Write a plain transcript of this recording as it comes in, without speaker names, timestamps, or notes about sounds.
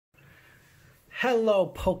Hello,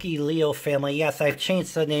 Pokee-Leo Family. Yes, I've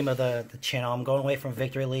changed the name of the channel. I'm going away from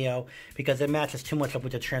Victory Leo because it matches too much up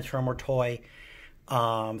with the Transformer toy. So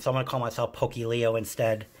I'm going to call myself Pokee-Leo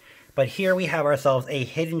instead. But here we have ourselves a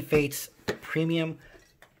Hidden Fates Premium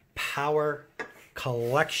Power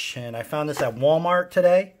Collection. I found this at Walmart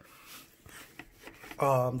today.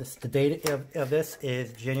 The date of this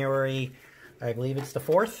is January, I believe it's the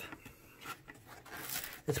 4th.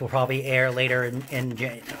 This will probably air later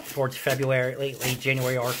towards February, late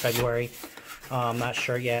January or February. I'm not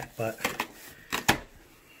sure yet, but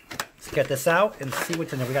let's get this out and see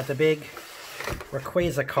what's in there. We got the big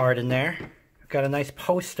Rayquaza card in there. We've got a nice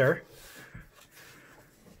poster.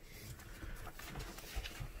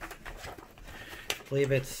 I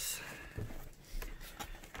believe it's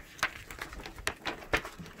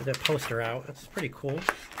the poster out. That's pretty cool.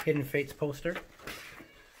 Hidden Fates poster.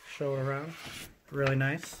 Show it around. Really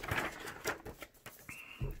nice.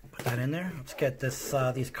 Put that in there. Let's get this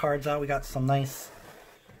these cards out. We got some nice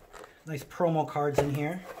promo cards in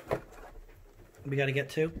here. We got to get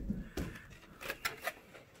to.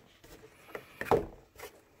 I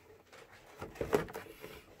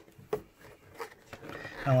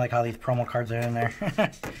don't like how these promo cards are in there.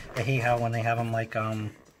 I hate how when they have them like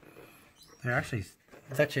they're actually,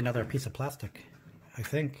 it's actually another piece of plastic, I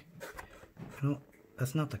think.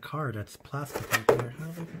 That's not the card, that's plastic right there. How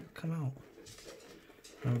did it come out?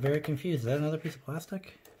 I'm very confused. Is that another piece of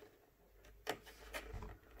plastic?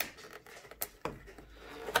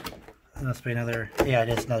 That must be another, yeah, it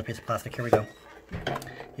is another piece of plastic. Here we go.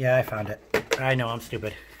 Yeah, I found it. I know, I'm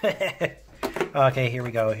stupid. Okay, here we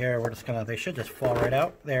go. Here, we're just gonna, they should just fall right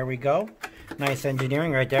out. There we go. Nice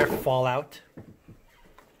engineering right there, fall out.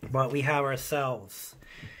 But we have ourselves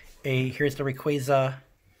here's the Rayquaza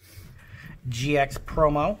GX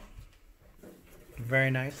promo. Very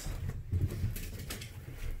nice.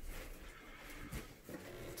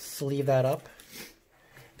 Sleeve that up.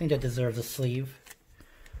 I think that deserves a sleeve.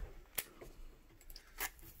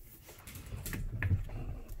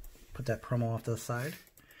 Put that promo off to the side.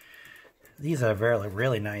 These are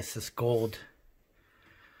really nice. This gold,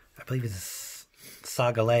 I believe it's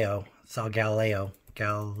Galileo,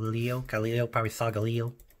 probably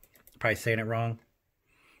Galileo. Probably saying it wrong.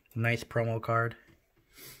 Nice promo card.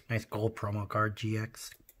 Nice gold promo card. GX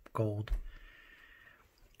gold.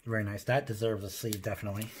 Very nice. That deserves a sleeve,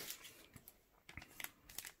 definitely.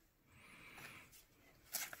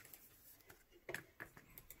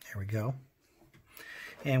 There we go.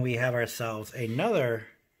 And we have ourselves another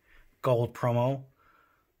gold promo.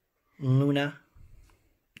 Lunea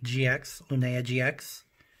GX.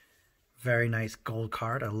 Very nice gold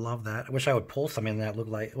card. I love that. I wish I would pull something that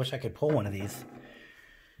looked like, I wish I could pull one of these.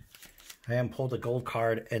 I haven't pulled a gold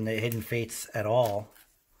card in the Hidden Fates at all.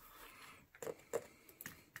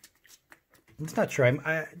 It's not true.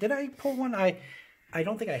 Did I pull one? I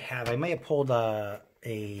don't think I have. I may have pulled a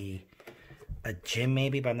gym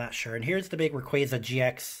maybe, but I'm not sure. And here's the big Rayquaza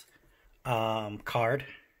GX card.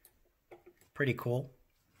 Pretty cool.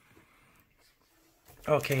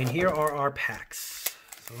 Okay, and here are our packs.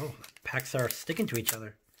 So packs are sticking to each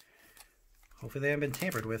other. Hopefully they haven't been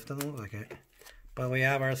tampered with. Doesn't look like it. But we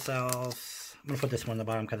have ourselves, I'm going to put this one on the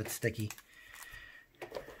bottom because it's sticky.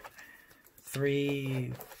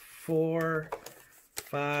 3, 4,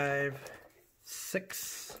 5,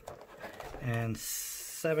 6, and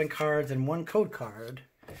 7 cards and 1 code card.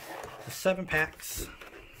 So 7 packs.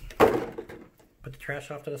 Put the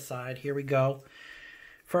trash off to the side. Here we go.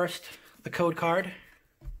 First, the code card.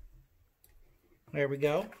 There we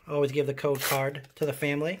go. Always give the code card to the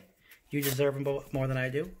family. You deserve them more than I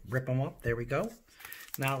do. Rip them up. There we go.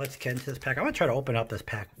 Now let's get into this pack. I'm going to try to open up this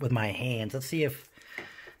pack with my hands. Let's see if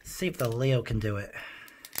the Leo can do it.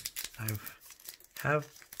 I've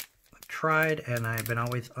tried and I've been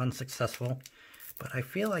always unsuccessful, but I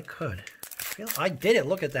feel I could. I did it.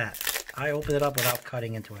 Look at that. I opened it up without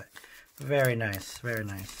cutting into it. Very nice. Very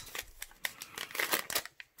nice.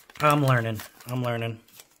 I'm learning.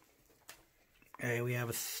 Okay, we have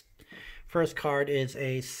a first card is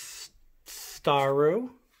a Staru.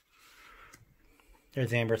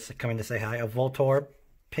 There's Amber coming to say hi. A Voltorb,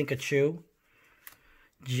 Pikachu,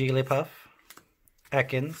 Jigglypuff,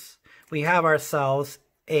 Ekans. We have ourselves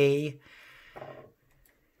a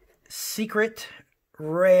secret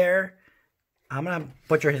rare. I'm going to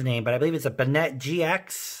butcher his name, but I believe it's a Banette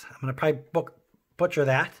GX. I'm going to probably butcher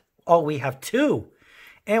that. Oh, we have 2.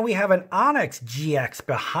 And we have an Onyx GX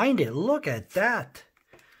behind it. Look at that.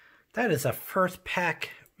 That is a first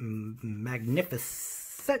pack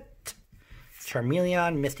magnificent.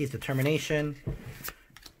 Charmeleon, Misty's Determination,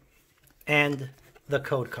 and the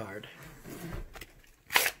code card.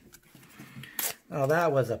 Oh,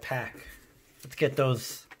 that was a pack. Let's get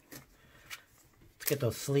those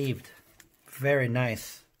sleeved. Very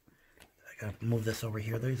nice. I gotta move this over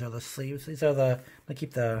here. These are the sleeves. These are the, I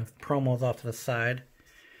keep the promos off to the side.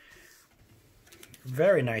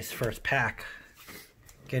 Very nice first pack.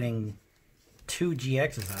 Getting 2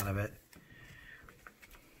 GXs out of it.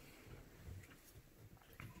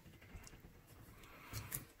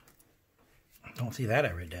 Don't see that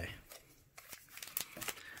every day.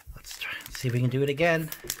 Let's try and see if we can do it again.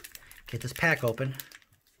 Get this pack open.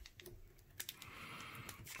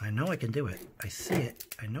 I know I can do it. I see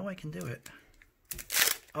it. I know I can do it.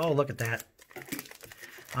 Oh, look at that.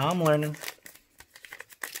 I'm learning.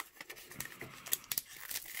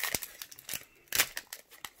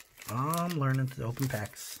 I'm learning to open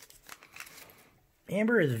packs.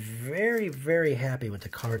 Amber is very, very happy with the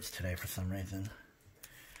cards today for some reason.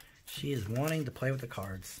 She is wanting to play with the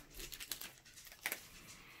cards.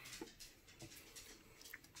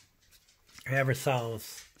 We have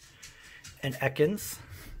ourselves an Ekans,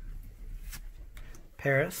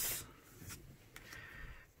 Paris,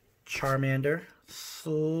 Charmander,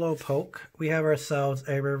 Slowpoke. We have ourselves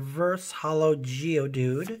a reverse holo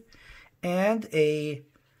Geodude and a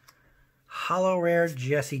holo rare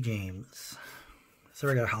Jesse James. So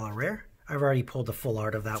we got holo rare. I've already pulled the full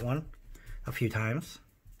art of that one a few times.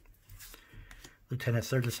 Lieutenant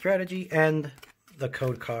Surge's Strategy and the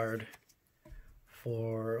code card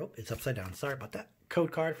for, oh, it's upside down. Sorry about that.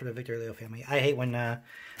 Code card for the Pokee-Leo Family. I hate when I'm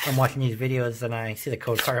watching these videos and I see the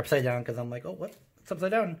code card upside down because I'm like, oh, what? It's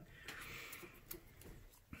upside down.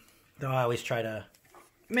 So I always try to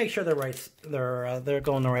make sure they're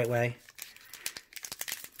going the right way.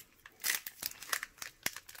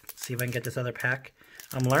 See if I can get this other pack.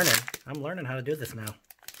 I'm learning. I'm learning how to do this now.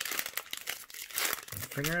 I'm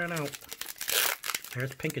figuring it out.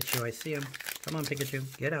 There's Pikachu. I see him. Come on,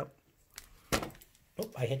 Pikachu. Get out. Oh,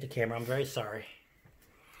 I hit the camera. I'm very sorry.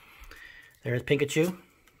 There's Pikachu.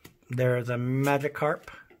 There's a Magikarp,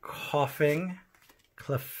 Coughing,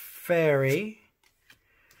 Clefairy,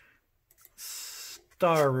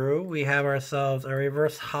 Staryu. We have ourselves a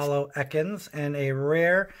reverse holo Ekans and a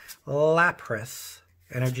rare Lapras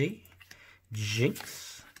Energy,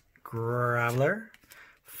 Jinx, Graveler,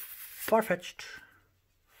 Farfetch'd,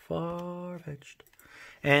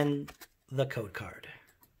 and the code card.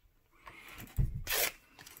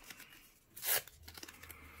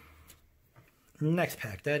 Next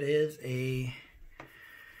pack, that is a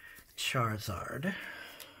Charizard.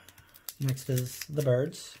 Next is the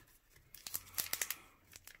birds.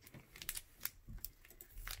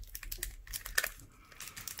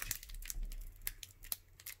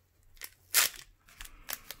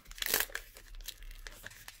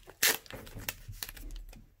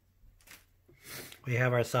 We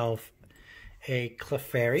have ourselves a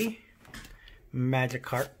Clefairy,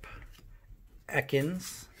 Magikarp,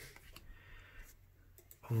 Ekans,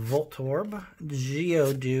 Voltorb,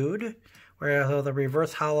 Geodude, we have the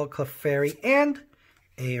reverse holo Clefairy, and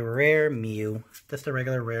a rare Mew, just a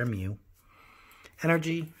regular rare Mew.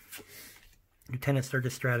 Energy, Lieutenant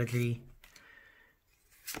Surge's Strategy,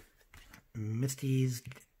 Misty's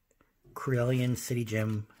Corellian City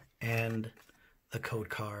Gym, and the code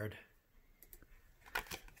card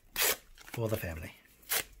for the family.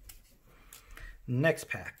 Next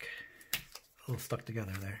pack. A little stuck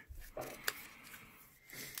together there.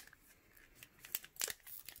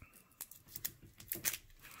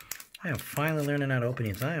 I am finally learning how to open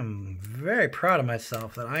these. I am very proud of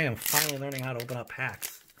myself that I am finally learning how to open up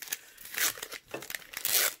packs.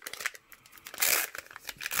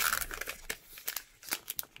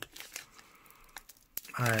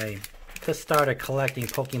 I just started collecting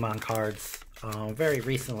Pokemon cards very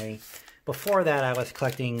recently. Before that, I was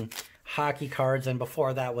collecting hockey cards, and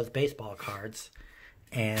before that was baseball cards.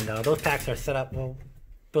 And those packs are set up, well,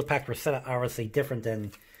 those packs were set up obviously different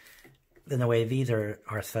than the way these are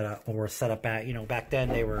set up, or were set up back, you know, back then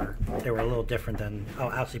they were a little different than, oh,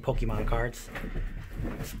 obviously Pokemon cards.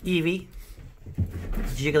 Eevee,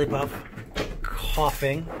 Jigglypuff,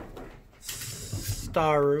 Coughing,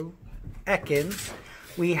 Staryu, Ekans.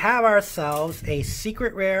 We have ourselves a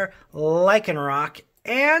secret rare Lycanroc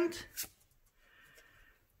and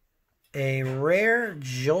a rare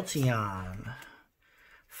Jolteon,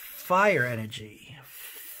 Fire Energy,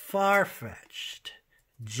 Farfetch'd,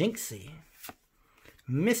 Jinxie,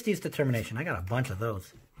 Misty's Determination. I got a bunch of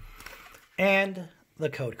those. And the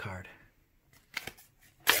code card.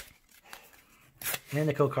 And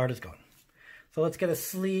the code card is gone. So let's get a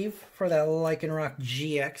sleeve for that Lycanroc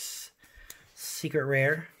GX secret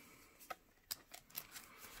rare.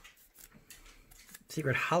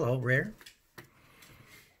 Secret holo rare.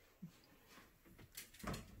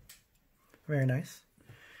 Very nice.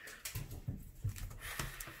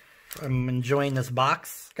 I'm enjoying this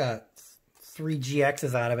box. Got 3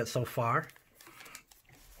 GXs out of it so far.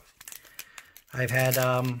 I've had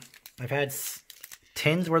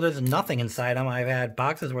tins where there's nothing inside them. I've had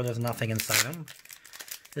boxes where there's nothing inside them.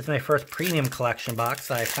 This is my first premium collection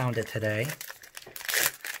box. I found it today,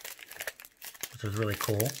 which was really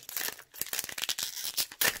cool.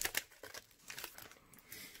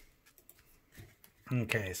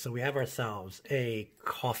 Okay, so we have ourselves a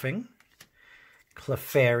Coughing,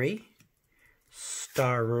 Clefairy,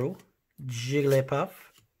 Staryu, Jigglypuff,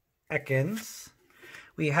 Ekans.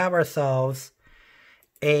 We have ourselves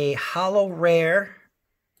a Holo Rare,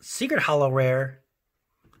 Secret Holo Rare,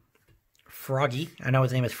 Froggy. I know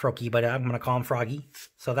his name is Froakie, but I'm going to call him Froggy.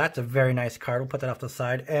 So that's a very nice card. We'll put that off to the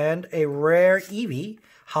side. And a Rare Eevee,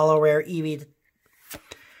 Holo Rare Eevee.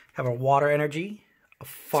 Have a Water Energy, a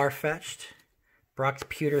Farfetch'd, Brock's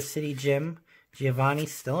Pewter City Gym, Giovanni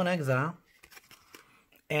still in exile,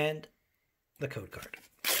 and the code card.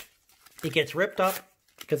 It gets ripped up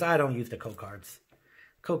because I don't use the code cards.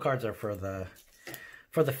 Code cards are for the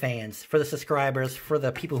fans, for the subscribers, for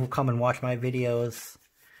the people who come and watch my videos.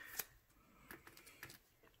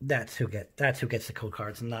 That's who gets the code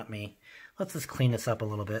cards, and not me. Let's just clean this up a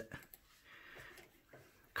little bit.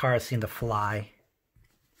 Cards seem to fly.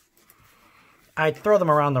 I'd throw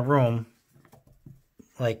them around the room,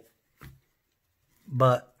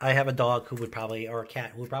 but I have a dog who would probably, or a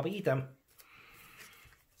cat who would probably eat them.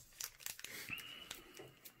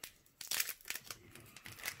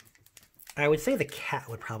 I would say the cat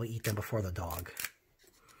would probably eat them before the dog.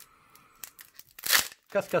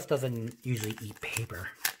 Gus doesn't usually eat paper.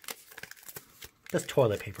 Just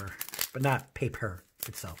toilet paper, but not paper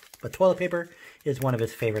itself. But toilet paper is one of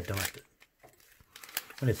his favorite one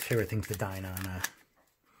of his favorite things to dine on.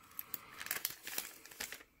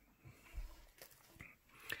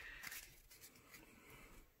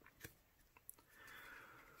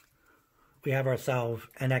 We have ourselves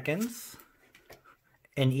an Ekans,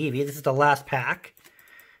 an Eevee. This is the last pack.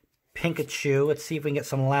 Pikachu. Let's see if we can get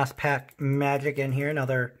some last pack magic in here.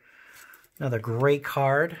 Another great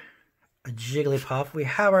card. A Jigglypuff. We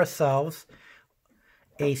have ourselves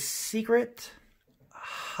a Secret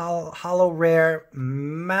Holo Rare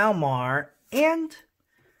Malamar and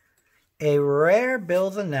a Rare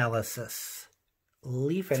Bills Analysis.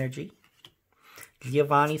 Leaf Energy.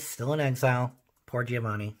 Giovanni still in exile. Poor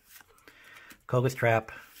Giovanni. Koga's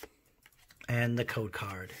Trap. And the code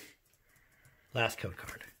card. Last code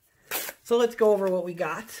card. So let's go over what we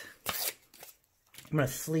got. I'm going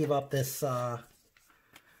to sleeve up this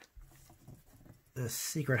this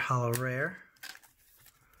Secret Holo Rare.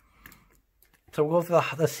 So we'll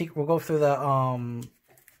go through the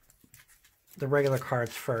regular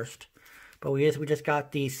cards first. But we just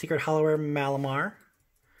got the Secret Holo Rare Malamar.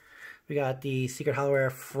 We got the Secret Holo Rare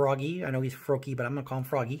Froggy. I know he's Froakie, but I'm gonna call him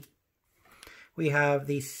Froggy. We have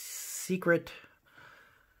the Secret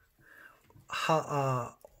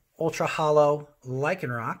Ultra Holo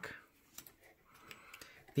Lycanroc.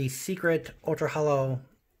 The Secret Ultra Holo,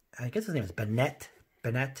 I guess his name is Bennett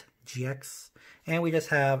GX. And we just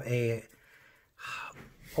have a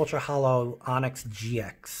Ultra Holo Onyx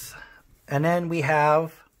GX. And then we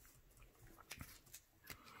have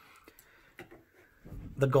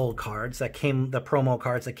the gold cards that came, the promo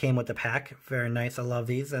cards that came with the pack. Very nice. I love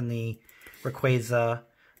these. And the Rayquaza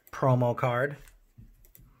promo card.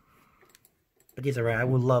 But these are rare. I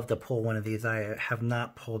would love to pull one of these. I have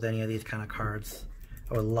not pulled any of these kind of cards.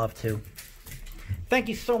 I would love to. Thank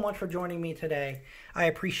you so much for joining me today. I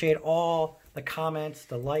appreciate all the comments,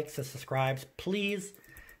 the likes, the subscribes. Please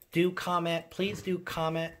do comment. Please do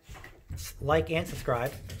comment, like, and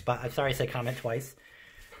subscribe. But I'm sorry I said comment twice.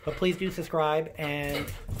 But please do subscribe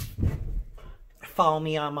and follow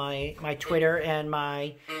me on my Twitter and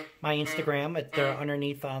my Instagram. They're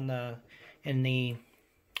underneath in the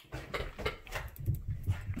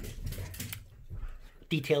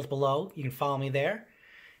details below. You can follow me there.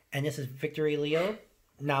 And this is Victory Leo,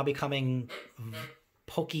 now becoming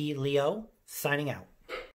Pokee-Leo, signing out.